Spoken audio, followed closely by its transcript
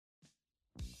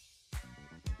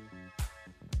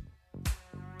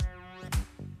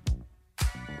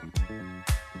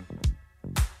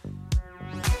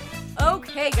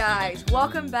Hey guys,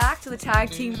 welcome back to the Tag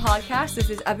Team Podcast. This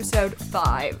is episode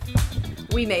 5.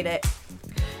 We made it.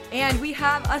 And we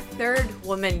have a third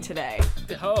woman today.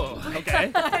 Oh,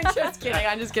 okay. I'm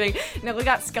just kidding. No, we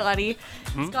got Scotty.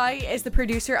 Scotty is the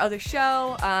producer of the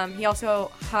show. He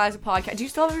also has a podcast. Do you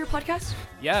still have your podcast?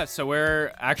 Yeah, so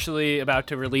we're actually about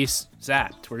to release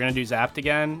Zapped. We're going to do Zapped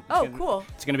again. Cool.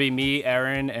 It's going to be me,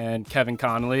 Aaron, and Kevin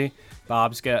Connolly.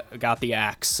 Bob's got the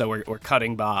axe, so we're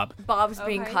cutting Bob. Bob's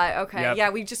being cut. Okay. Yep. Yeah,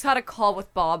 we just had a call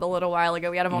with Bob a little while ago.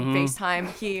 We had him on FaceTime.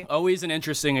 He... Always an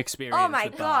interesting experience. Oh my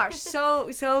with Bob. gosh,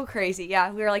 so crazy.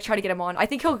 Yeah, we were like trying to get him on. I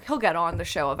think he'll get on the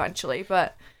show eventually,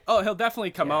 but Oh, he'll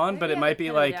definitely come on, but it might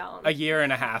be like a year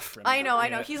and a half from I know.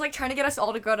 now. He's like trying to get us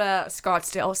all to go to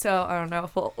Scottsdale, so I don't know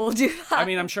if we'll do that. I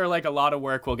mean, I'm sure like a lot of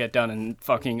work will get done in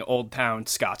fucking Old Town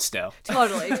Scottsdale.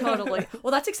 Totally.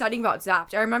 Well, that's exciting about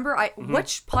Zapped. I remember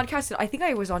which podcast I think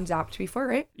I was on Zapped before,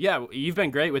 right? Yeah, you've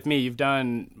been great with me. You've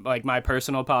done like my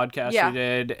personal podcast Yeah. you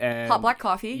did and Hot Black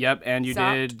Coffee. Yep, and you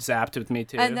Zapped. did Zapped with me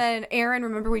too. And then Aaron,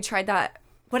 remember we tried that.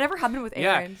 Whatever happened with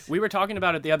Yeah, Aaron's? we were talking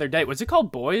about it the other day. Was it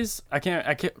called Boys? I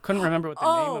couldn't remember what the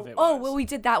name of it was. Well, we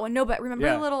did that one. No, but remember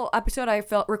Yeah. the little episode I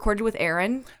recorded with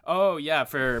Aaron? Oh, yeah,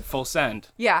 for Full Send.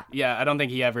 Yeah. Yeah, I don't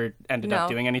think he ever ended up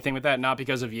No. doing anything with that. Not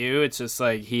because of you. It's just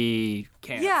like he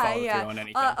can't follow through on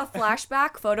anything. A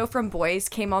flashback photo from Boys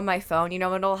came on my phone. You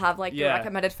know, and it'll have like the Yeah.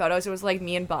 recommended photos. It was like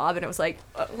me and Bob, and it was like,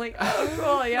 oh,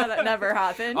 cool. Yeah, that never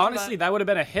happened. Honestly, that would have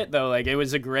been a hit, though. Like, it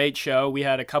was a great show. We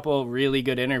had a couple really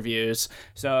good interviews.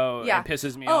 So Yeah. it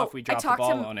pisses me off we dropped the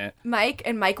ball on it. Mike,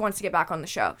 and Mike wants to get back on the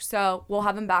show. So we'll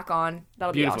have him back on.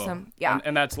 That'll Beautiful. be awesome. Yeah.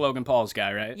 And that's Logan Paul's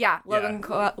guy, right? Yeah,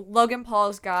 Logan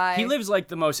Paul's guy. He lives like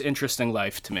the most interesting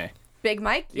life to me. Big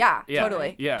Mike? Yeah, Yeah.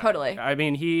 totally. Yeah. Totally. I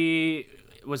mean, he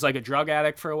was like a drug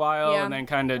addict for a while Yeah. and then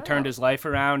kind of turned his life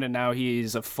around, and now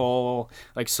he's a full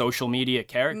like social media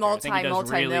character. I think he does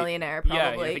Multi-millionaire, Yeah, I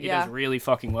probably. think he does really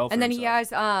fucking well for And then himself.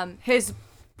 he has his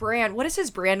brand. What is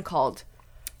his brand called?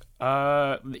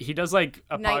 He does like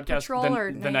a Night podcast, Patrol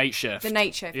the Night Shift. The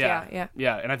Night Shift, yeah.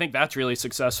 And I think that's really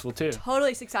successful too.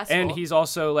 Totally successful. And he's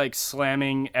also like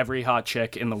slamming every hot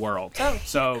chick in the world. Oh.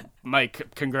 So, Mike,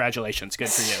 congratulations. Good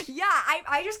for you. Yeah,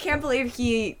 I just can't believe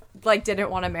he like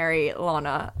didn't want to marry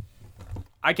Lana.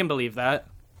 I can believe that.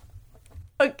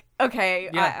 Okay,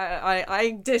 Yeah.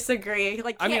 I disagree.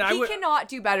 Like, I mean, he cannot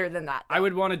do better than that. I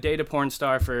would want to date a porn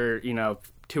star for,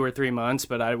 2 or 3 months,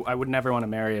 but I would never want to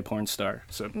marry a porn star.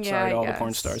 So sorry to all the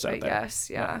porn stars out there. Yes,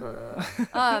 yeah.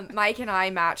 Mike and I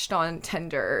matched on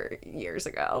Tinder years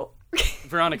ago.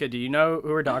 Veronica, do you know who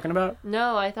we're talking about?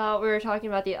 No, I thought we were talking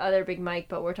about the other Big Mike,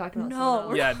 but we're talking about No. someone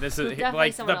else. Yeah, this is Definitely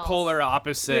like the someone else. polar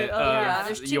opposite yeah,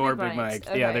 there's of two your Big Big Mikes. Mike.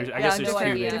 Okay. Yeah, I guess there's no two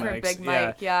idea. Big Different Mikes. Big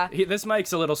Mike, yeah. This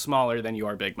Mike's a little smaller than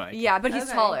your Big Mike. Yeah, but he's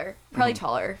Okay. taller. Probably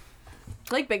taller.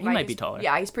 Like Big Mike might be is- taller.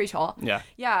 Yeah, he's pretty tall. Yeah.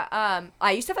 Yeah.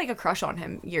 I used to have like a crush on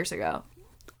him years ago.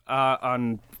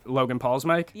 On Logan Paul's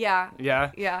Mike? Yeah.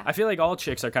 Yeah? Yeah. I feel like all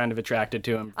chicks are kind of attracted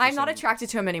to him. I'm not attracted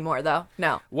to him anymore, though.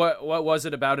 No. What was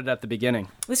it about it at the beginning?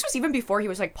 This was even before he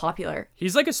was like popular.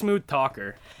 He's like a smooth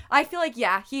talker. I feel like,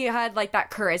 yeah, he had like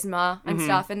that charisma and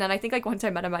stuff. And then I think like once I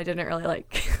met him, I didn't really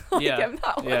like him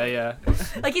that way. Yeah.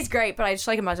 Like he's great, but I just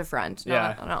like him as a friend. No,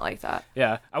 Yeah. I don't like that.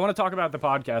 Yeah, I want to talk about the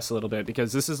podcast a little bit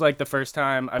because this is like the first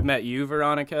time I've met you,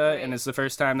 Veronica, and it's the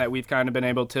first time that we've kind of been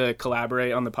able to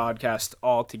collaborate on the podcast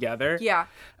all together. Yeah.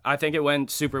 I think it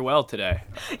went super well today.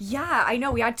 Yeah, I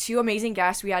know. We had 2 amazing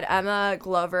guests. We had Emma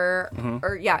Glover,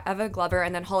 Emma Glover,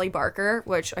 and then Holly Barker,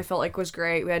 which I felt like was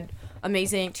great. We had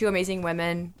 2 amazing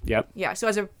women. Yep. Yeah, so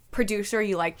as a producer,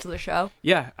 you liked the show?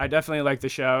 Yeah, I definitely like the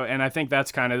show, and I think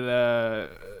that's kind of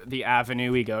the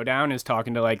avenue we go down is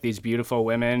talking to like these beautiful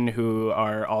women who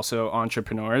are also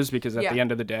entrepreneurs because at Yeah. the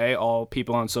end of the day, all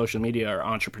people on social media are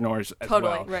entrepreneurs as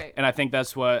Totally, well. right. And I think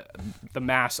that's what the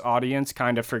mass audience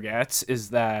kind of forgets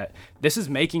is that this is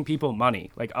making people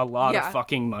money, like a lot Yeah. of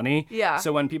fucking money. Yeah.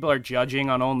 So when people are judging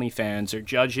on OnlyFans or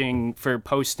judging for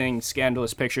posting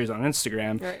scandalous pictures on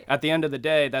Instagram, Right. at the end of the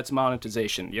day, that's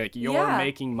monetization. Like you're Yeah.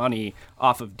 making money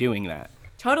off of doing that.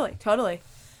 Totally.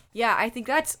 Yeah, I think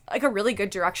that's like a really good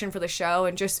direction for the show,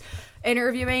 and just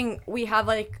interviewing. We have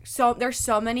there's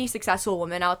so many successful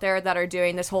women out there that are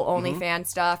doing this whole OnlyFans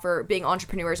stuff or being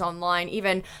entrepreneurs online,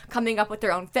 even coming up with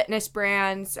their own fitness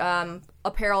brands,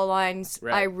 apparel lines.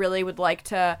 Right. I really would like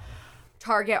to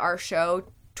target our show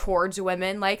towards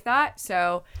women like that.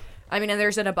 So, I mean, and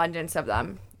there's an abundance of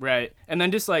them. Right. And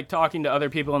then just like talking to other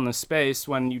people in the space,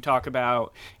 when you talk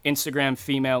about Instagram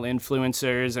female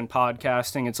influencers and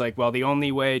podcasting, it's like, well, the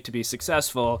only way to be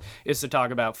successful is to talk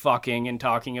about fucking and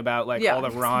talking about like Yeah. all the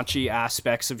raunchy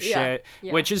aspects of Yeah. shit,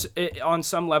 Yeah. which is on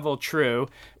some level true,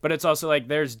 but it's also like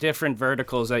there's different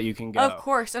verticals that you can go. Of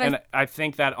course, and I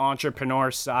think that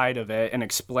entrepreneur side of it and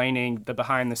explaining the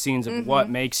behind the scenes of what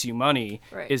makes you money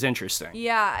Right. is interesting.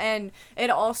 Yeah, and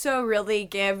it also really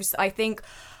gives, I think,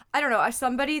 I don't know, as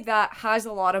somebody that has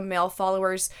a lot of male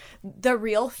followers, the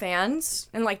real fans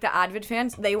and like the avid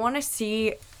fans, they want to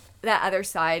see that other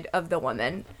side of the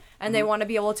woman. And they want to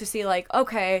be able to see like,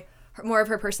 okay, more of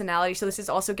her personality. So this is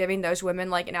also giving those women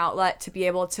like an outlet to be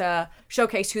able to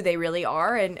showcase who they really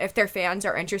are. And if their fans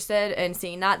are interested in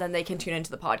seeing that, then they can tune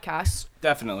into the podcast.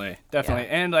 Definitely.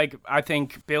 And like I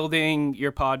think building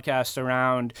your podcast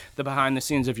around the behind the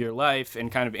scenes of your life and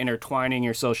kind of intertwining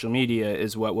your social media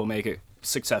is what will make it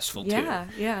successful too.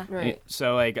 Yeah. Right.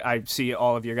 So like I see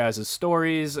all of your guys'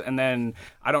 stories and then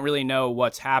I don't really know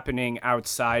what's happening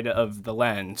outside of the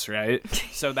lens, right?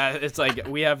 So that it's like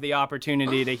we have the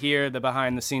opportunity to hear the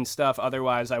behind the scenes stuff.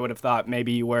 Otherwise I would have thought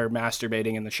maybe you were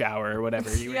masturbating in the shower or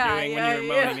whatever you were Yeah, doing yeah, when you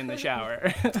were yeah. moaning in the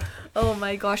shower. Oh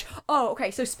my gosh. Oh, okay.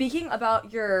 So speaking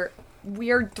about your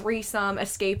weird threesome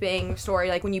escaping story,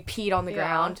 like when you peed on the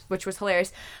ground, which was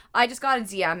hilarious. I just got a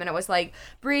DM and it was like,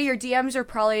 Bree, your DMs are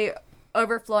probably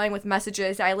overflowing with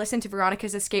messages. I listened to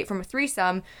Veronica's escape from a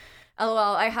threesome. LOL,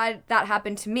 I had that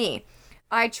happen to me.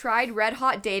 I tried red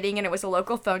hot dating and it was a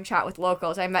local phone chat with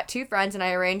locals. I met 2 friends and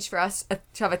I arranged for us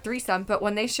to have a threesome, but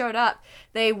when they showed up,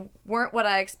 they weren't what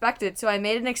I expected. So I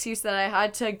made an excuse that I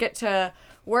had to get to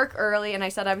work early and I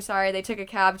said, I'm sorry. They took a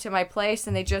cab to my place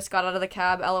and they just got out of the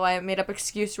cab. LOL, I made up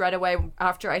excuse right away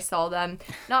after I saw them.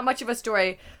 Not much of a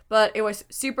story, but it was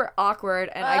super awkward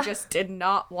and I just did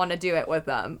not want to do it with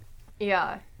them.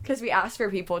 Yeah. Because we asked for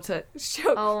people to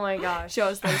show Oh my gosh.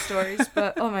 us those stories,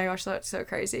 but oh my gosh, that's so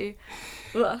crazy.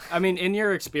 Ugh. I mean, in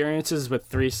your experiences with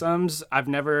threesomes,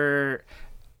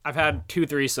 I've had 2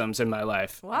 threesomes in my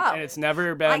life. Wow. And it's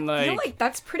never I been feel like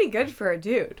that's pretty good for a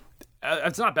dude.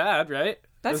 it's not bad, right?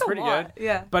 That's It's a pretty lot, good.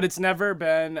 yeah. But it's never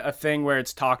been a thing where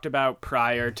it's talked about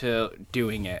prior to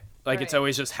doing it. Like it's Right.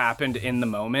 always just happened in the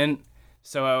moment.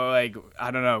 So like I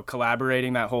don't know,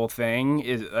 collaborating that whole thing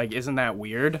is like isn't that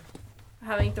weird?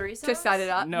 Having threesomes? To set it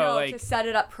up? No, like, to set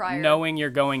it up prior. Knowing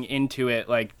you're going into it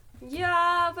like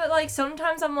Yeah, but like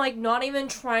sometimes I'm like not even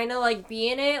trying to like be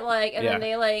in it, like, and Yeah. then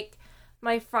they like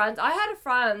my friends. I had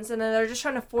friends, and then they're just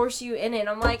trying to force you in it.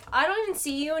 I'm like, I don't even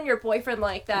see you and your boyfriend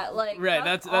like that. Like, Right, fuck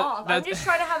that's- off. that's- I'm just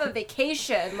trying to have a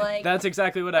vacation. Like, that's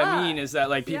exactly what I mean is that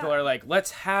like people yeah. are like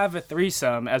let's have a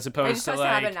threesome as It opposed just to has to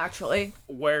happen like naturally.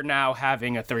 we're now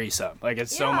having a threesome. Like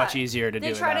it's so Yeah. much easier to do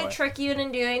they it try that to way. trick you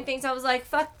into doing things. I was like,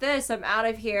 fuck this, I'm out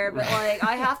of here. But like,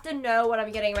 I have to know what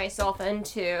I'm getting myself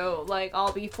into. Like,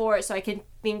 I'll be for it so I can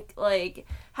think like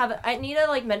I need to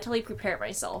like mentally prepare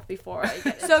myself before I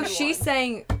get So into she's one.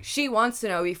 saying she wants to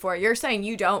know before. You're saying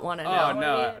you don't want to know. Oh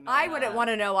no. I wouldn't want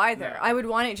to know either. No. I would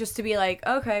want it just to be like,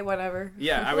 okay, whatever.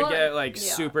 Yeah, I would Well, get like yeah.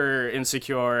 super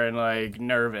insecure and like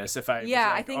nervous if I was Yeah,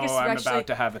 like, I think oh, I'm especially- about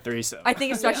to have a threesome. I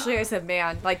think especially as a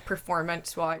man, like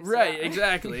performance-wise. right, yeah.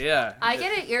 exactly, yeah. I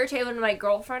get it irritated when my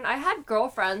girlfriend. I had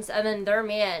girlfriends and then their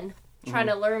man trying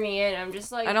to lure me in. I'm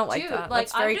just like, I don't like dude, that. like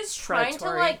That's very I'm just trying to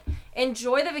predatory. like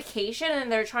enjoy the vacation and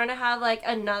they're trying to have like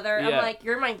another. I'm Yeah. like,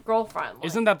 you're my girlfriend. Like,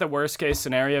 Isn't that the worst case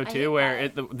scenario hate too, where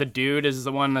that. the dude is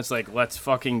the one that's like, let's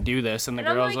fucking do this, and the And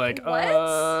I'm girl's like, like,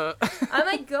 I'm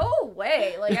like, go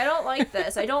away. Like, I don't like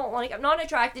this. I'm not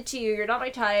attracted to you. You're not my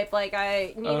type. Like,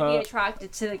 I need to Uh-huh. be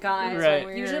attracted to the guys. Right.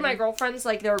 Like, usually my girlfriends,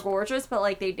 like, they're gorgeous, but,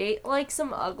 like, they date, like,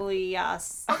 some ugly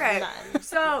ass Okay. men.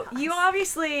 So you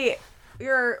obviously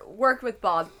worked with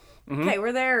Bob. Okay,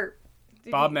 we're there.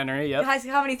 Bob Menery, yep.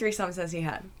 How many threesomes has he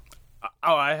had?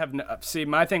 Oh, I have no. See,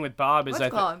 my thing with Bob is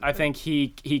Let's call him. I think he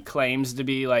claims to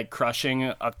be like crushing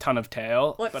a ton of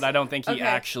tail, Let's- but I don't think he okay.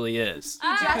 actually is.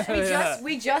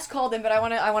 We just called him, but I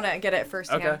wanna get it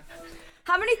first. Okay.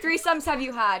 How many threesomes have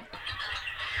you had?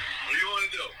 What do you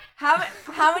want to do?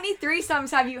 How many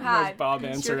threesomes have you Most had? Bob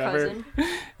It's answer your ever. cousin.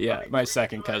 Yeah, my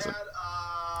second cousin.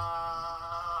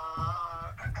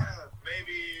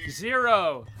 Maybe.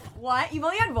 0. What? You've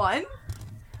only had one?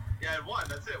 Yeah, one.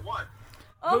 That's it. One.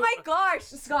 Oh my gosh,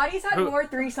 Scotty's had Who- more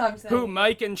threesomes than Who? me.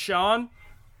 Mike and Sean?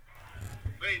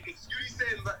 Wait, is Scooty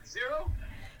saying 0?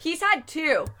 He's had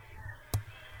 2.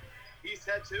 He's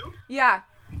had 2? Yeah.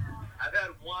 I've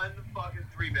had one fucking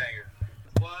 3-banger.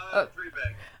 One Oh.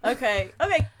 3-banger. Okay.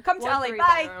 Come to One LA. three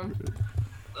Bye. bedroom.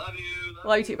 Love you.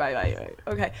 Love you too. Bye.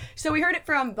 Okay. So we heard it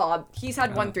from Bob. He's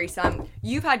had one threesome.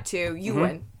 You've had 2. You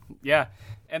win. Yeah.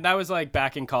 And that was like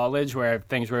back in college where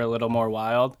things were a little more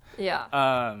wild. Yeah.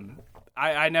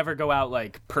 I never go out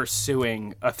like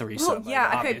pursuing a threesome. Well, Like, yeah,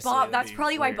 okay, obviously, Bob. it'd That's be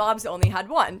probably why weird. Bob's only had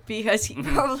one, because he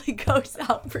probably goes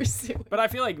out pursuing. But I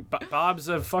feel like Bob's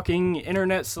a fucking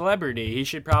internet celebrity. He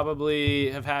should probably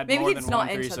have had Maybe more he's than one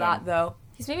not into threesome. that though.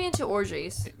 He's maybe into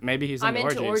orgies. Maybe he's I'm into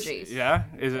into orgies. Yeah,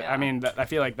 is it? Yeah. I mean, I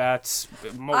feel like that's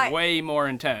way more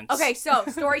intense. Okay, so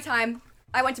story time.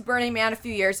 I went to Burning Man a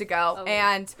few years ago,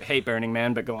 and Hate Burning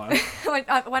Man, but go on.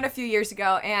 I went a few years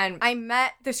ago, and I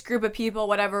met this group of people,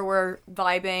 whatever, were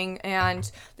vibing, and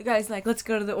the guy's like, let's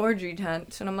go to the orgy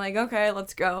tent. And I'm like, okay,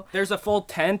 let's go. There's a full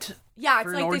tent. Yeah, it's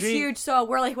for an like this orgy? huge, so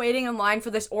we're like waiting in line for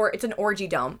this, it's an orgy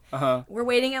dome. Uh-huh. We're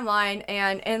waiting in line,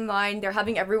 and in line, they're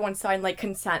having everyone sign like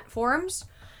consent forms.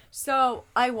 So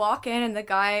I walk in, and the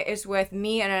guy is with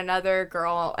me and another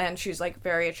girl, and she's like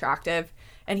very attractive.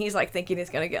 And he's like thinking he's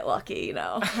gonna get lucky, you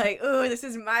know, like, ooh, this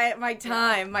is my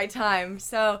time.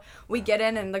 So we get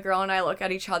in, and the girl and I look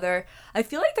at each other. I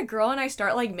feel like the girl and I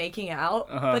start like making out,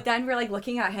 but then we're like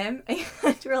looking at him, and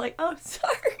we're like, oh,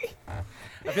 sorry.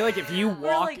 I feel like if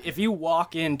you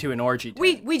walk into an orgy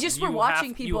tent, We just were you watching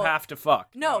have, people. You have to fuck.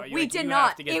 No, You we like, did you not.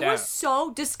 have to get It down. was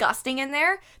so disgusting in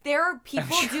there. There are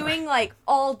people doing like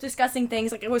all disgusting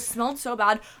things. Like it was smelled so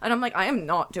bad, and I'm like, I am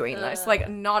not doing this. Like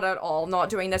not at all, not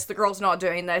doing this. The girl's not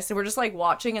doing this, and we're just like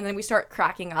watching, and then we start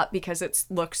cracking up because it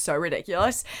looks so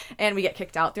ridiculous, and we get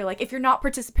kicked out. They're like, if you're not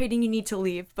participating, you need to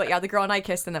leave. But yeah, the girl and I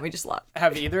kissed, and then we just left.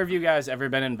 Have either of you guys ever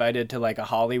been invited to like a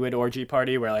Hollywood orgy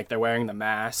party where like they're wearing the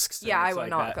masks? and Yeah, it's, I would like,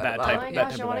 not go to that. Oh my that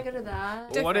gosh, type I of want to thing? go to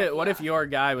that. What if your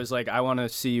guy was like, I want to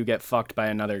see you get fucked by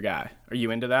another guy? Are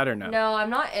you into that or no? No, I'm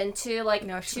not into like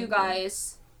No, she two wouldn't.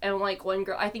 guys and like one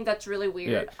girl. I think that's really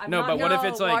weird. Yeah. I'm No, not, but what if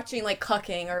it's like- watching like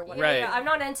cucking or whatever? Right. Yeah, I'm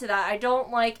not into that. I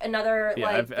don't like another Yeah,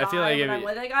 like I feel guy like when if I'm it-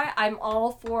 with a guy. I'm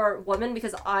all for women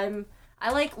because I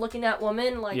like looking at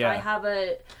women. Like Yeah.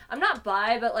 I'm not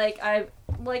bi, but like I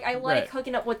like Right.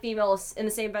 hooking up with females in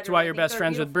the same bedroom. That's why I you're think best they're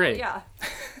friends with beautiful. Brie. Yeah,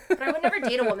 but I would never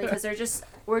date a woman because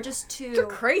we're just too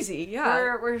Crazy,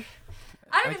 yeah. we're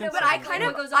I don't I even think know, so. But I What kind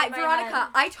of, goes on in my Veronica, head.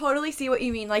 I totally see what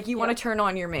you mean. Like, you want Yeah. to turn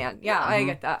on your man. Yeah, Mm-hmm. I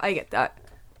get that. I get that.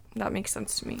 That makes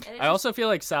sense to me. And it's I also feel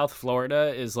like South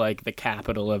Florida is like the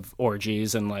capital of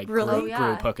orgies and like Really? group, Oh, yeah.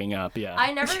 group hooking up. Yeah.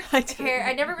 I never I didn't care.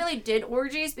 I never really did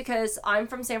orgies because I'm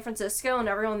from San Francisco and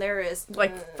everyone there is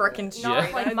Like, frickin' not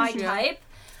Yeah. like my Yeah. type.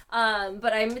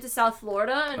 But I moved to South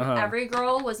Florida and Uh-huh. every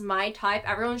girl was my type.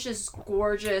 Everyone's just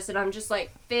gorgeous and I'm just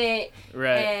like fit.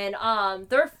 Right. And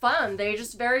they're fun. They're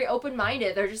just very open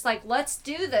minded. They're just like, let's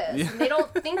do this. And they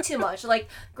don't think too much. Like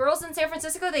girls in San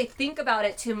Francisco, they think about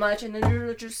it too much and then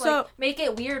they're just So- like make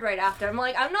it weird right after. I'm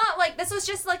like, I'm not like this was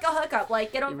just like a hookup.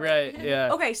 Like get over Right. it.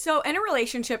 Yeah. Okay, so in a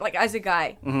relationship, like, as a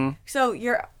guy, Mhm. so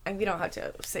you're, and we don't have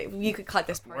to say, you could cut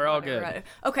this part. We're all whatever, good. right?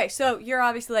 Okay, so you're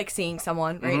obviously, like, seeing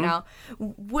someone right now.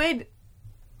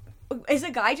 Is a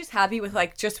guy just happy with,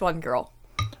 like, just one girl?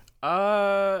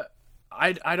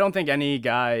 I don't think any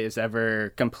guy is ever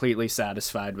completely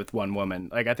satisfied with one woman.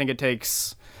 Like I think it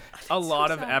takes a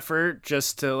lot of effort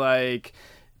just to like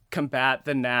combat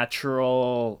the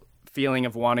natural feeling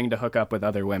of wanting to hook up with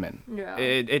other women. Yeah.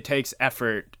 It takes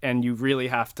effort and you really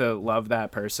have to love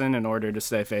that person in order to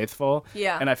stay faithful.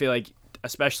 Yeah. And I feel like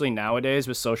especially nowadays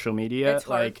with social media, It's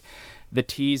hard. like the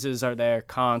teases are there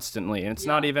constantly. And it's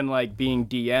not even like being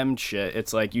DM'd shit.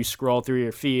 It's like you scroll through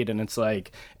your feed and it's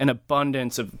like an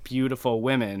abundance of beautiful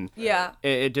women. Yeah.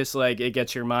 It just like, it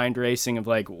gets your mind racing of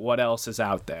like, what else is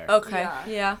out there? Okay. Yeah.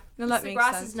 Yeah. No, that the makes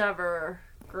grass sense. is never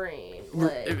green.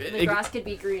 Like, the it- grass could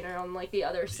be greener on like the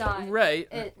other side. Right,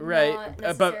 It right.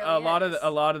 not But a necessarily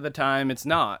lot is. of the time it's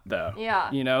not though.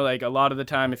 Yeah. You know, like a lot of the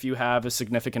time if you have a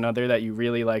significant other that you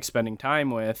really like spending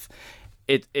time with,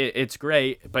 it's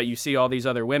great, but you see all these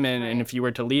other women, and Right. if you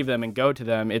were to leave them and go to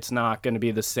them, it's not going to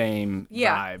be the same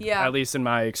Yeah, vibe. yeah. At least in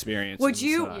my experience. Would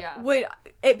you, Yeah. would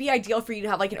it be ideal for you to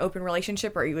have, like, an open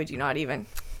relationship, or would you not even?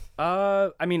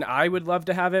 I mean, I would love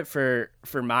to have it for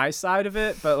my side of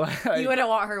it, but like, You wouldn't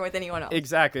want her with anyone else.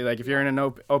 exactly. Like if you're in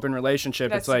an open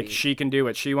relationship, That's it's like sweet. she can do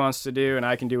what she wants to do, and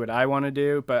I can do what I want to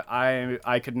do. But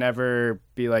I could never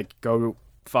be like go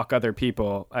fuck other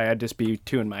people. I'd just be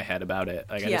too in my head about it.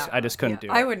 Like I just couldn't do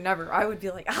it. I would never. I would be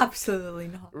like, absolutely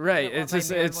not. Right. I don't want It's my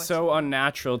just man it's so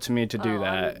unnatural to me to do Oh,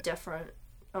 I'm that. different.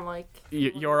 I'm like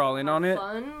You're all in on it.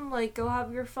 fun. Like go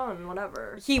have your fun,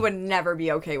 whatever. He would never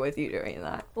be okay with you doing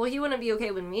that. Well, he wouldn't be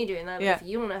okay with me doing that. But Yeah. if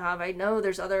you want to have, I know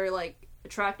there's other like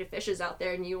attractive fishes out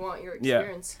there, and you want your Yeah.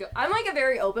 experience. I'm like a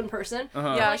very open person.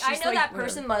 Uh-huh. Yeah, Like I she's know like, that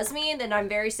person loves me, then I'm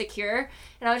very secure,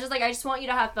 and I was just like, I just want you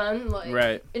to have fun, like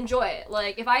Right. enjoy it.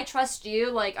 Like if I trust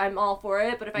you, like I'm all for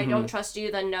it. But if I Mm-hmm. don't trust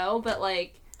you, then no. But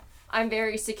like, I'm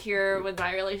very secure with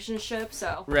my relationship,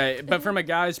 so. Right, but from a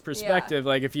guy's perspective,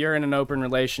 like if you're in an open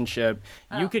relationship,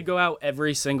 you could go out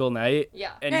every single night,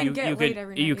 Yeah. and, And you get laid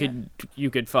every night, you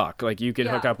could fuck, like you could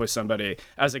hook Yeah. up with somebody.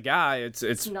 As a guy, it's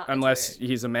not unless weird.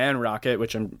 he's a man rocket,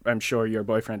 which I'm sure your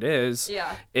boyfriend is.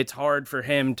 Yeah. It's hard for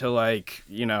him to like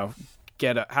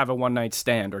have a one night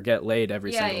stand or get laid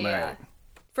every single night.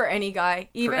 For any guy,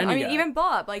 even any guy. even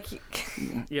Bob, like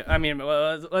Yeah, I mean,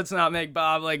 well, let's not make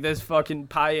Bob like this fucking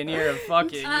pioneer of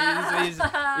fucking.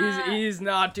 He's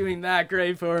not doing that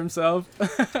great for himself.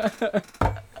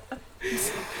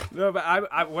 No,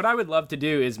 but what I would love to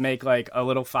do is make like a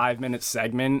little 5-minute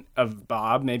segment of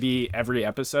Bob, maybe every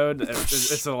episode.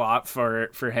 It's a lot for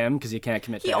him because he can't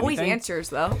commit. he to always anything. answers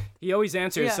though. He always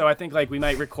answers, Yeah. so I think like we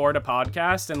might record a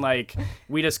podcast and like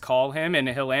we just call him and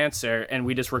he'll answer and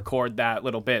we just record that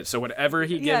little bit. So whatever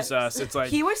he gives us, it's like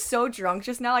He was so drunk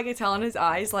just now, I could tell in his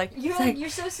eyes, like You're it's like, you're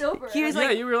so sober. he was yeah,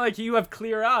 like you were like you have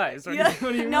clear eyes. What yeah.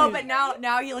 do you No, mean? but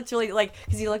now he looked really like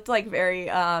because he looked like very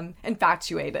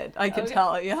infatuated. I could Okay.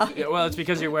 tell. Yeah. Yeah, well, it's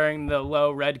because you're wearing the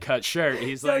low red cut shirt.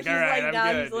 He's So like, he's all right, like I'm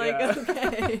now good. he's like yeah.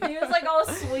 okay. He was like all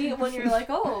sweet when you were like,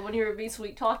 when you were being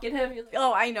sweet talking him. You're like,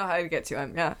 Oh, I know how to get to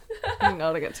him. Yeah, I know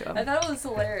how to get to I him. thought it was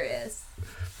hilarious.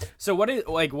 So what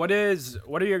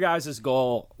are your guys'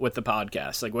 goal with the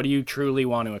podcast? Like, what do you truly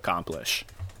want to accomplish?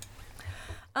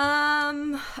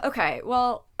 Okay.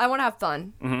 Well, I want to have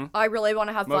fun. Mm-hmm. I really want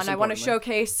to have Most fun. I want to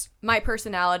importantly. showcase my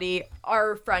personality,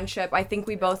 our friendship. I think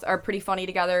we both are pretty funny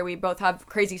together. We both have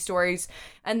crazy stories,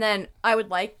 and then I would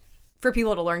like for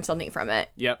people to learn something from it.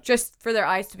 Yep. Just for their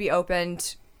eyes to be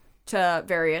opened to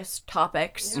various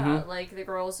topics. Yeah, like the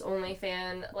girls only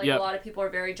fan. Like Yep. a lot of people are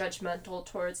very judgmental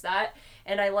towards that,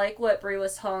 and I like what Brie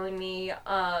was telling me.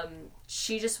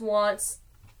 She just wants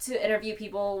to interview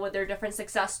people with their different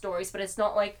success stories, but it's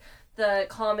not like the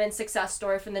common success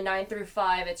story from the 9 through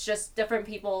 5. It's just different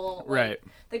people. Like Right.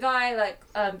 The guy,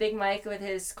 like Big Mike with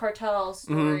his cartel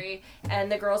story,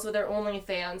 and the girls with their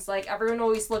OnlyFans. Like everyone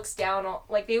always looks down on,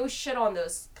 like they always shit on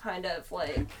those kind of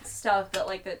like stuff, but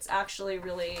like that's actually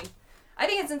really. I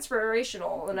think it's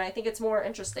inspirational, and I think it's more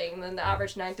interesting than the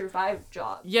average 9 through 5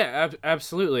 job. Yeah,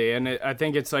 absolutely. And I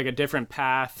think it's like a different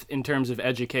path in terms of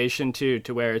education too,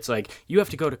 to where it's like you have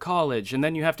to go to college and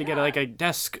then you have to get like a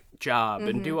desk job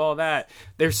and do all that.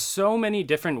 There's so many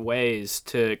different ways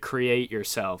to create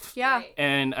yourself. Yeah. Right.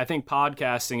 And I think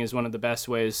podcasting is one of the best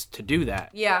ways to do that.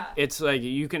 Yeah. It's like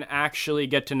you can actually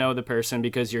get to know the person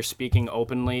because you're speaking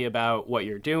openly about what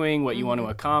you're doing, what you want to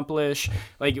accomplish.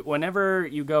 Like whenever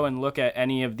you go and look at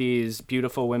any of these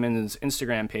beautiful women's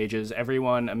Instagram pages,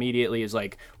 everyone immediately is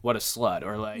like, what a slut,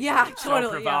 or like, Yeah, it's so totally,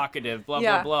 yeah. provocative, blah,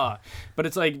 Yeah. blah, blah. But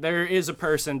it's like there is a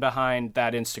person behind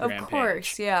that Instagram Of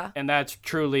course. page. Yeah. And that's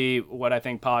truly what I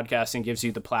think podcasting gives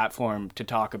you the platform to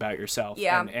talk about yourself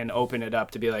Yeah. and open it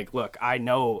up to be like, look, I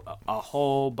know a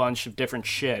whole bunch of different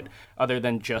shit other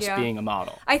than just Yeah. being a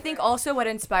model. I think also what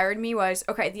inspired me was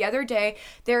the other day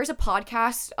there's a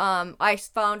podcast I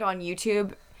found on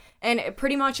YouTube, and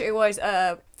it was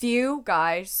a few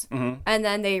guys, and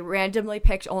then they randomly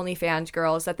picked OnlyFans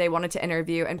girls that they wanted to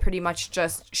interview and pretty much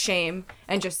just shame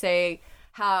and just say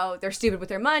how they're stupid with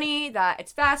their money, that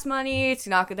it's fast money,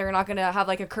 they're not gonna have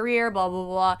like a career, blah blah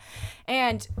blah,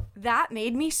 and that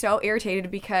made me so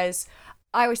irritated because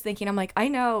I was thinking, I'm like, I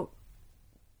know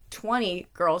 20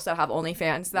 girls that have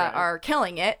OnlyFans that Right. are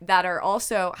killing it, that are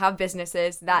also have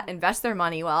businesses that invest their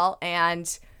money well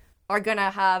and are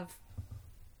gonna have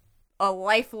a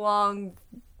lifelong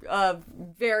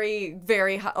very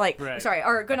very Right.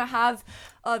 are gonna have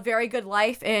a very good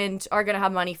life and are gonna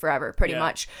have money forever pretty Yeah.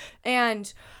 much.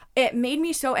 And it made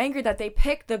me so angry that they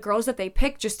picked the girls that they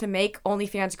picked just to make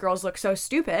OnlyFans girls look so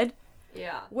stupid.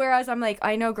 Yeah. Whereas I'm like,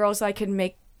 I know girls I can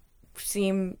make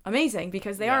seem amazing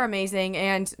because they Yeah. are amazing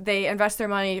and they invest their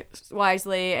money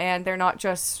wisely and they're not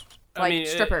just like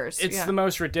strippers. It's yeah. the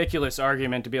most ridiculous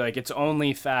argument to be like, it's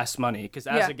only fast money. Because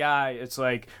as Yeah. a guy, it's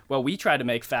like, well, we try to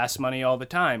make fast money all the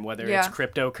time, whether it's Yeah.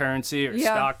 cryptocurrency or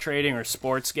Yeah. stock trading or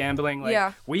sports gambling. Like,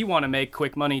 Yeah. we want to make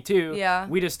quick money too. Yeah.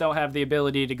 We just don't have the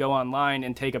ability to go online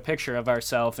and take a picture of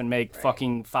ourselves and make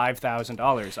fucking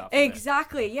 $5,000 off of it.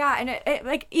 Exactly. Yeah, and it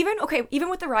like even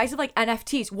with the rise of like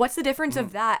NFTs, what's the difference Mm-hmm.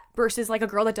 of that versus like a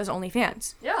girl that does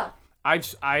OnlyFans? Yeah.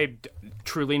 I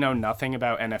truly know nothing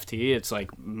about NFT. It's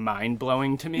like mind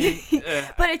blowing to me.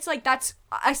 But it's like that's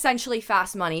essentially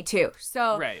fast money too.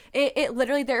 So Right. it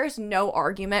literally there is no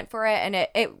argument for it, and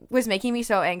it was making me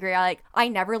so angry. I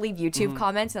never leave YouTube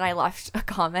comments, and I left a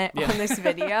comment on this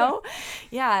video.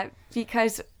 Yeah,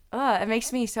 because it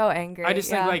makes me so angry. I just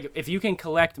yeah. think, like, if you can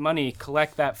collect money,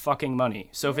 collect that fucking money.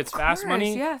 So if it's fast course,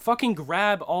 money, yeah. fucking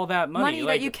grab all that money. Money that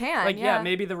like, you can, Like, yeah.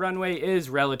 maybe the runway is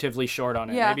relatively short on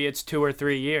it. Yeah. Maybe it's 2 or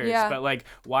 3 years. Yeah. But, like,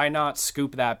 why not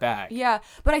scoop that bag? Yeah,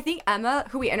 but I think Emma,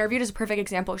 who we interviewed, is a perfect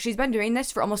example. She's been doing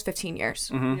this for almost 15 years.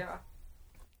 Mm-hmm. Yeah.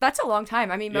 That's a long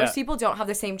time. I mean, most Yeah. people don't have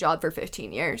the same job for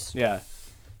 15 years. Yeah.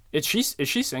 Is she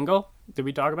single? Did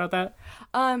we talk about that?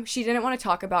 She didn't want to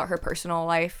talk about her personal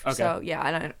life. Okay. So, yeah,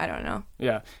 I don't know.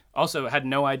 Yeah. Also, had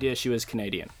no idea she was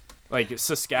Canadian. Like,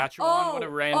 Saskatchewan, what a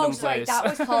random sorry, place. that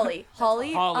was Holly.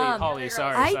 Holly. Holly,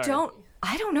 sorry.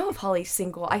 I don't know if Holly's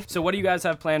single. So what do you guys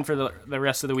have planned for the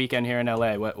rest of the weekend here in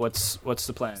LA? What's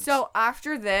the plan? So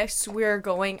after this, we're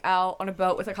going out on a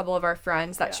boat with a couple of our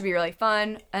friends. That should be really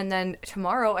fun. And then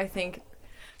tomorrow, I think.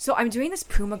 So I'm doing this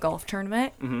Puma golf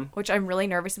tournament, which I'm really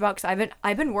nervous about because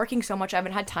I've been working so much. I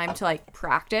haven't had time to like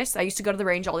practice. I used to go to the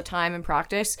range all the time and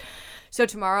practice. So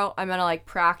tomorrow I'm gonna like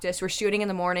practice. We're shooting in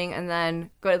the morning and then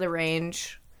go to the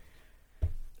range.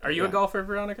 Are you a golfer,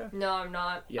 Veronica? No, I'm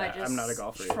not. Yeah, I just I'm not a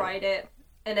golfer either. tried it.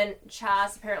 And then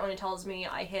Chaz apparently tells me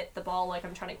I hit the ball like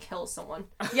I'm trying to kill someone.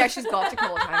 Yeah, she's golfed a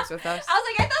couple of times with us. I was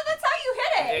like, I thought that's how you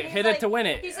hit it. And he's Hit it like- to win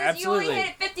it. He says Absolutely. you only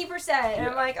hit it 50%. And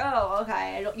I'm like, oh,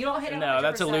 okay. You don't hit it 100%. No,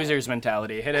 that's a loser's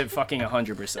mentality. Hit it fucking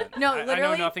 100%. No, I literally.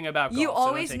 know nothing about golf. You so don't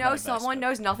always take know my advice, someone but-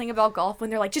 knows nothing about golf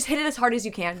when they're like, just hit it as hard as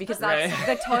you can because that's Right.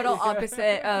 the total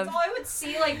opposite of. So I would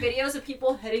see like videos of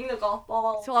people hitting the golf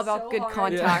ball. It's all about so good hard.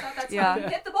 contact. I thought that's Yeah. how you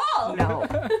hit the ball.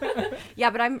 No.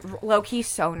 Yeah, but I'm low key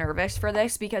so nervous for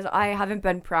this because I haven't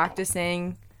been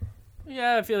practicing.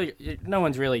 Yeah, I feel like no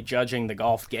one's really judging the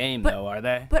golf game, though, are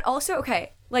they? But also,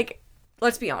 okay, like,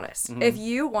 let's be honest. If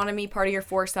you want to be part of your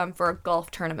foursome for a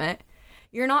golf tournament,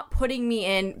 you're not putting me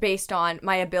in based on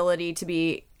my ability to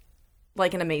be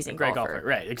like an amazing Great golfer. golfer,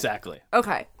 right? Exactly.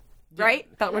 Okay. Right?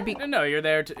 That would be No, you're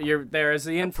there as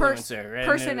the influencer, right?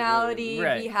 personality,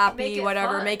 right? be happy, Make it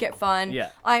whatever, fun. make it fun. Yeah.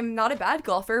 I'm not a bad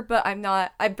golfer, but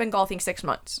I've been golfing 6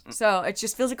 months. So it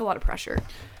just feels like a lot of pressure.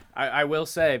 I will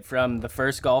say, from the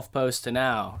first golf post to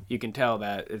now, you can tell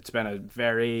that it's been a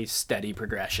very steady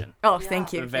progression. Oh,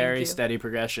 thank you. A very thank you. steady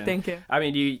progression. Thank you. I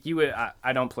mean, you would.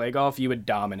 I don't play golf. You would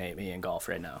dominate me in golf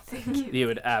right now. Thank you. You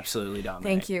would absolutely dominate.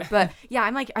 Thank you. But yeah,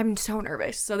 I'm so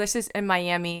nervous. So this is in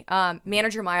Miami.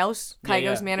 Manager Miles, Yeah,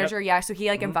 Kygo's yeah. manager. Yep. Yeah. So he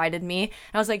like invited me and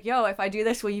I was like, yo, if I do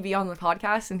this, will you be on the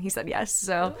podcast? And he said yes.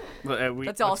 So Well, That's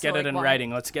let's also, get it like, in why-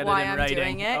 writing. Let's get it why in I'm writing.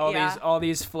 doing it, All yeah.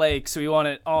 these flakes. We want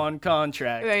it on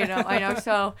contract. I know.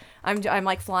 So I'm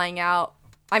like flying out.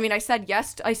 I mean, I said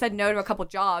yes. I said no to a couple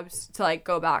jobs to like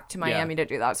go back to Miami to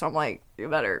do that. So I'm like, you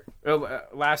better. Well,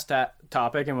 last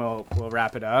topic, and we'll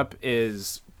wrap it up.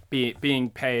 Is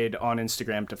being paid on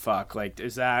Instagram to fuck. Like,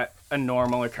 is that a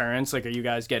normal occurrence? Like, are you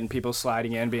guys getting people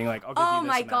sliding in, being like, "I'll give Oh you this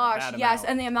my amount, gosh, that yes. amount?"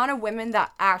 And the amount of women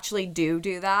that actually do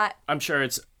that. I'm sure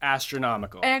it's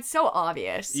astronomical. And it's so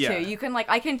obvious Yeah. too. You can like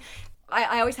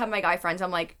I always have my guy friends.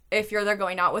 I'm like, if they're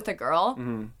going out with a girl,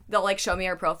 they'll like show me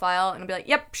her profile and I'll be like,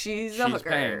 yep, she's a hooker.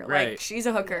 paying, right. Like she's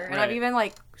a hooker. And I've Right. even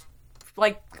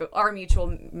like our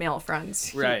mutual male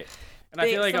friends. Right. And I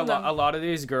They- feel like some of them- a lot of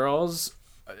these girls,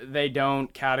 they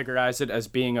don't categorize it as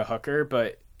being a hooker,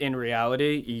 but in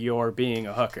reality, you're being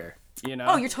a hooker. You know?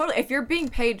 Oh, you're totally. If you're being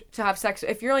paid to have sex,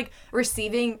 if you're like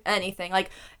receiving anything, like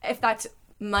if that's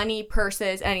money,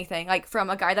 purses, anything, like from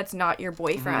a guy that's not your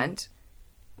boyfriend.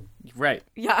 Right.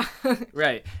 Yeah.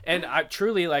 Right. And I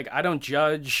truly, like, I don't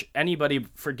judge anybody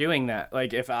for doing that.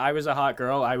 Like, if I was a hot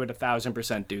girl, I would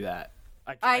 1,000% do that.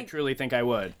 I truly think I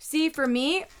would. See, for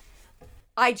me,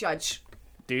 I judge.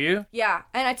 Do you? Yeah,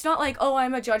 and it's not like, oh,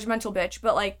 I'm a judgmental bitch,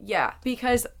 but like, yeah,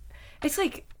 because it's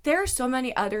like there are so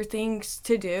many other things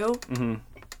to do.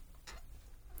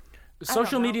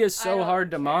 Social media is so don't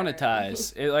hard to care.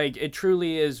 monetize. It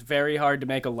truly is very hard to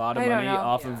make a lot of I don't money know.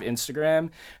 off of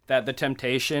Instagram, that the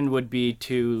temptation would be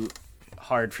too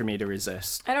hard for me to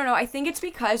resist. I don't know. I think it's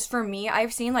because for me,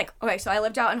 I've seen like, okay, so I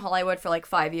lived out in Hollywood for like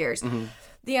 5 years.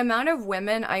 The amount of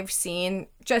women I've seen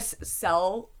just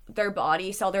sell their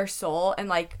body, sell their soul, and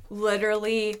like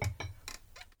literally,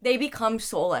 they become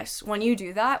soulless when you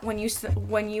do that. When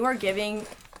you are giving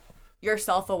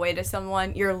yourself away to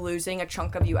someone, you're losing a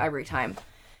chunk of you every time.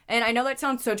 And I know that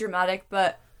sounds so dramatic,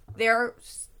 but there are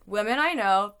women I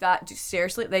know that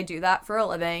seriously, they do that for a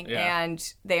living, Yeah.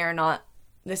 and they are not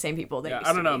the same people they Yeah, used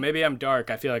I don't to know. be. Maybe I'm dark.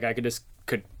 I feel like I could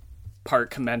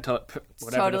whatever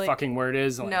Totally. the fucking word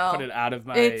is, and like No. put it out of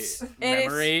my It's-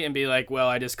 memory and be like, well,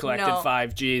 I just collected No.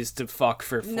 5 Gs to fuck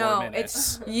for 4 No,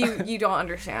 minutes. it's you don't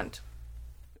understand.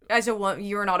 as a woman,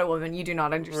 you're not a woman. You do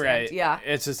not understand. Right. Yeah.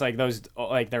 It's just like those,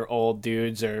 like they're old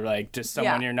dudes or like just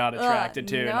someone you're not attracted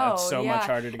to, and it's so much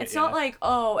harder to get. It's not like,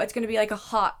 oh, it's gonna be like a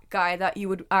hot guy that you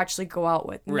would actually go out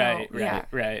with. No, Right.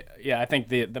 Yeah. Yeah, I think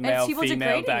the male people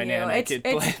female degrading dynamic you.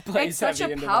 plays It's such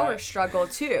heavy a into power that. struggle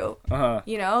too. Uh-huh.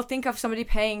 You know, think of somebody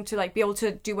paying to like be able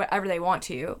to do whatever they want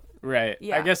to you. Right.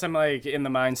 Yeah. I guess I'm like in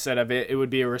the mindset of it. It would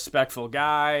be a respectful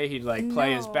guy. He'd like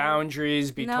play his No.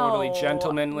 boundaries, be totally No,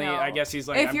 gentlemanly. no. I guess he's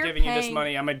like, If I'm you're giving you this paying-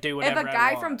 money. I'm gonna do If whatever a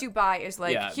guy I from want. Dubai is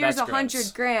like, Yeah, here's that's gross.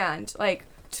 $100,000, like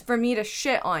for me to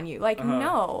shit on you, like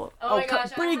no. Oh my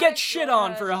gosh, Bree I get had shit a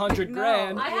on gosh. for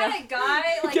 $100,000. I had a guy,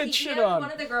 like, Get he shit had on.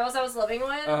 one of the girls I was living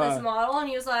with, this model, and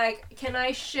he was like, can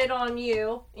I shit on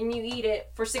you and you eat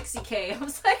it for $60K? I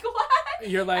was like, what?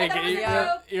 You're like, And that was a Yeah.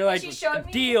 joke. you're like, She showed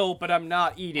me- deal, but I'm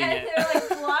not eating And it. they're like,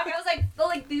 block. I was like, but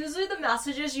like, these are the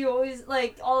messages you always,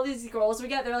 like, all these girls we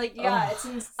get. They're like, yeah, it's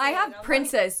insane. I I'm have like,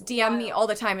 Princess DM me wild. all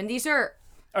the time, and these are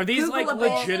Are these like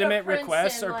Googleable. legitimate Princeton,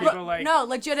 requests, or like- people like no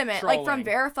legitimate, like from trolling.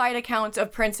 verified accounts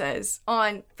of Princes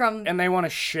from. and they want to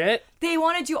shit? They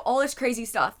want to do all this crazy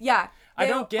stuff. Yeah. I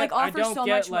They'll, don't get. like, I offer don't so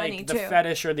get much like money the too.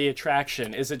 fetish or the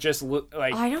attraction. Is it just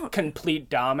like I don't- complete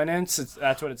dominance?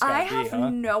 That's what it's I gotta be, have huh?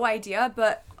 no idea,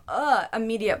 but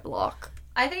immediate block.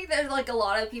 I think that like a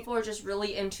lot of people are just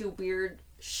really into weird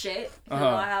shit. Uh-huh.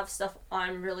 I have stuff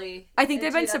I'm really. I think they've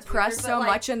into been that's suppressed weird, so but, like,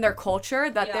 much in their culture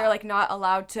that Yeah. they're like not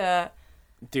allowed to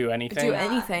Do anything? do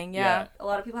anything. Yeah. A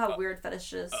lot of people have weird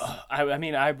fetishes. I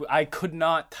mean, I could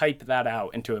not type that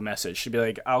out into a message. To be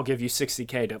like, I'll give you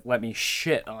 $60K to let me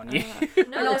shit on you.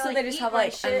 No, also like, they just eat have, my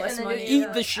like, shit endless and then money. do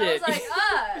Eat the I shit.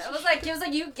 was like, he was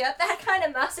like, you get that kind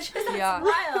of messages? That's Yeah.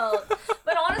 wild.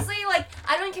 But honestly, like,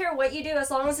 I don't care what you do as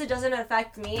long as it doesn't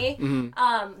affect me.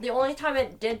 Mm-hmm. The only time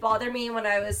it did bother me when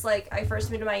I was like, I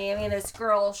first moved to Miami, and this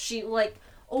girl, she like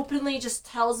openly just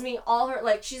tells me all her,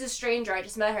 like, she's a stranger, I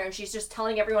just met her, and she's just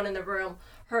telling everyone in the room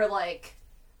her like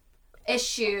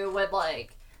issue with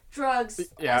like drugs,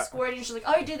 Yeah. escorting. She's like,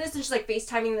 oh, I do this, and she's like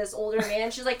FaceTiming this older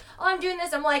man. She's like, oh, I'm doing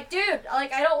this. I'm like, dude,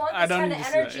 like, I don't want I this don't kind of need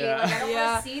to see energy. that, yeah. Like, I don't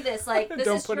Yeah. want to see this. Like, this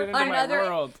Don't is put your it into my Another-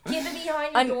 world. keep it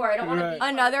behind your door. I don't want to Right. be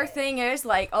Another thing is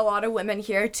like a lot of women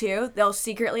here too. They'll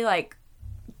secretly like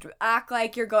act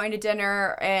like you're going to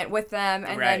dinner and with them,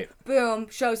 and Right. then boom,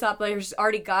 shows up. Like, there's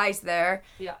already guys there.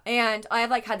 Yeah. And I've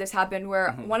like had this happen where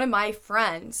Mm-hmm. one of my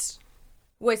friends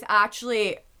was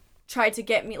actually tried to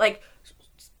get me like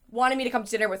wanted me to come to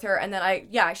dinner with her, and then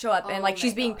I show up and Oh like my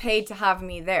she's being gosh. paid to have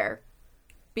me there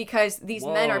because these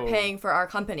men are Whoa. paying for our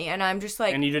company, and I'm just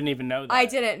like And you didn't even know that. I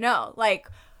didn't know. Like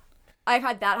I've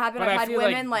had that happen. But I've I had feel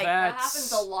women like That that's-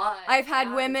 happens a lot. I've That had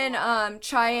happens women a lot.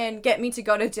 try and get me to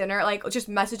go to dinner, like just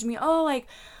message me, oh, like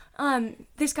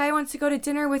this guy wants to go to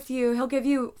dinner with you, he'll give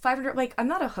you 500. Like, I'm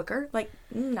not a hooker, like,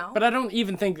 no. But I don't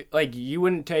even think like you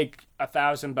wouldn't take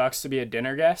 $1,000 to be a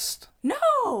dinner guest. No,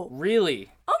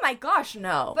 Really? oh my gosh,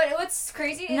 no. But what's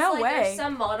crazy is No like way. there's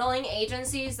some modeling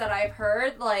agencies that I've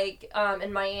heard like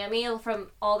in Miami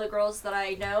from all the girls that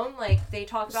I know, like they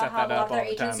talk about Set how a that lot up of their all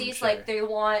the time, I'm agencies sure. like they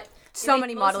want So make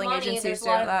many most modeling money. agencies There's a do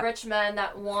lot that. of rich men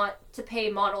that want to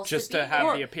pay models Just to, to be have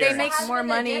there. the They appearance. make Have more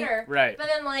them at money. dinner. Right. But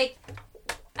then like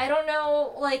I don't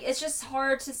know, like it's just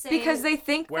hard to say Because they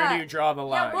think Where that. do you draw the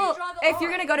line? where- well, draw the if you're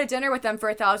line? gonna go to dinner with them for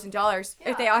 $1,000,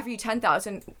 if they Yeah. offer you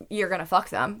 10,000, you're gonna fuck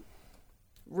them.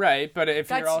 Right, but if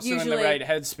you're That's also in usually- the right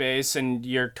headspace and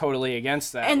you're totally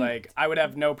against that, And- like I would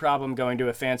have no problem going to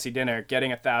a fancy dinner,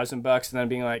 getting $1,000, and then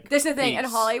being like, This is the thing in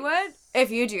 "Peace." Hollywood. If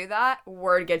you do that,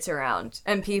 word gets around,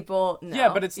 and people know. Yeah,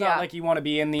 but it's not Yeah. like you want to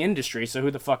be in the industry, so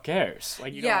who the fuck cares?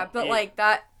 Like, you Yeah, don't- but you- like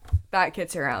that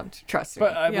gets around. Trust me.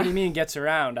 But Yeah. what do you mean gets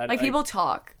around? Like people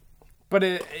talk. But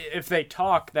if they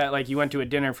talk that like you went to a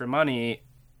dinner for money,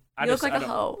 You look like a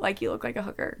hoe. Like you look like a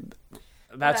hooker.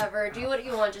 That's whatever, do what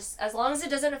you want, just as long as it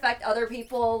doesn't affect other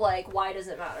people, like why does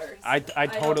it matter? I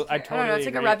don't totally care. I don't know. It's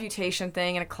like a agree. reputation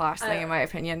thing and a class thing, in my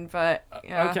opinion. But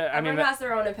yeah. Okay, I mean, Everyone has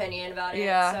their own opinion about it.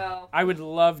 Yeah. So I would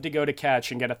love to go to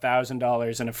Catch and get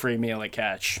 $1,000 and a free meal at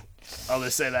Catch. I'll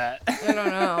just say that. I don't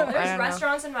know. I there's don't know.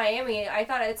 restaurants in Miami. I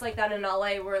thought it's like that in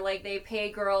LA where like they pay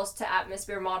girls to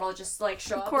atmosphere model, just like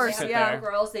show up. course, and they yeah. have no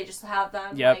girls, they just have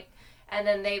them. Yep. Like, and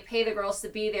then they pay the girls to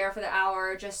be there for the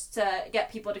hour just to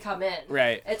get people to come in.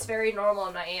 Right. It's very normal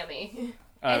in Miami.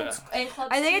 And clubs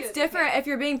I think too, it's different if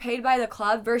you're being paid by the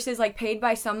club versus like paid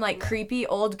by some like creepy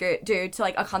old dude to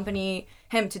like accompany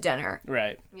him to dinner.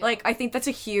 Right. Like I think that's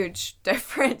a huge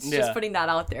difference. Yeah. Just putting that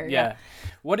out there. Yeah.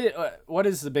 What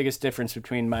is the biggest difference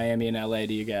between Miami and LA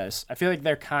to you guys? I feel like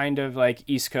they're kind of like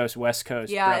East Coast, West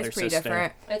Coast, Yeah, brother, it's pretty sister.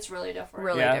 different. It's really different.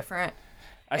 Really Yeah. different.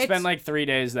 I It's spent like 3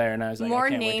 days there, and I was like, more I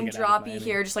can't wait to name get out of droppy Miami.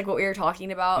 here, just like what we were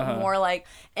talking about. More like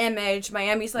image.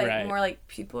 Miami's like Right. more like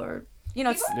people are, you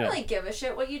know, People don't Yeah. really give a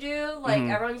shit what you do. Like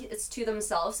everyone, it's to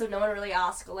themselves, so no one really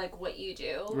asks like what you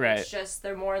do. Right. It's just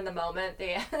they're more in the moment.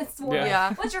 It's more Yeah. like,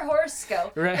 Yeah. what's your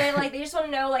horoscope? Right. They just want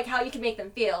to know like how you can make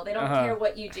them feel. They don't care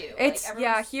what you do. it's like, yeah.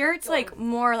 everyone's Here it's like going-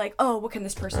 more like, oh, what can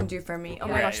this person do for me? Oh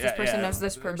my Right, gosh, this yeah, person yeah. knows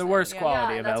this person. The worst Yeah.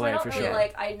 quality Yeah, of that's why I LA don't for really sure.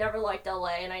 like. I never liked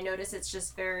LA, and I notice it's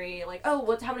just very like,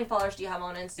 oh, how many followers do you have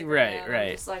on Instagram? Right, I'm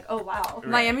right. just like, oh wow.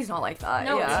 Miami's not like that.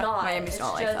 No, yeah. it's not. Miami's It's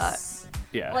not like that. just,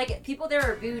 Yeah. Like people there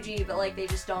are bougie, but like they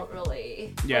just don't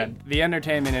really. Yeah, like, the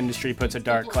entertainment industry puts a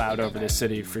dark cloud over the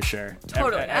city for sure.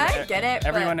 Totally. I get it, but-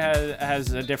 Everyone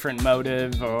has a different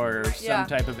motive or Yeah.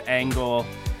 some type of angle.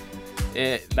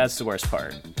 That's the worst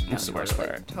part. That's the worst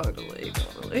part. Totally.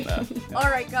 Yeah. All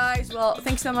right, guys. Well,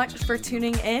 thanks so much for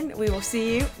tuning in. We will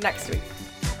see you next week.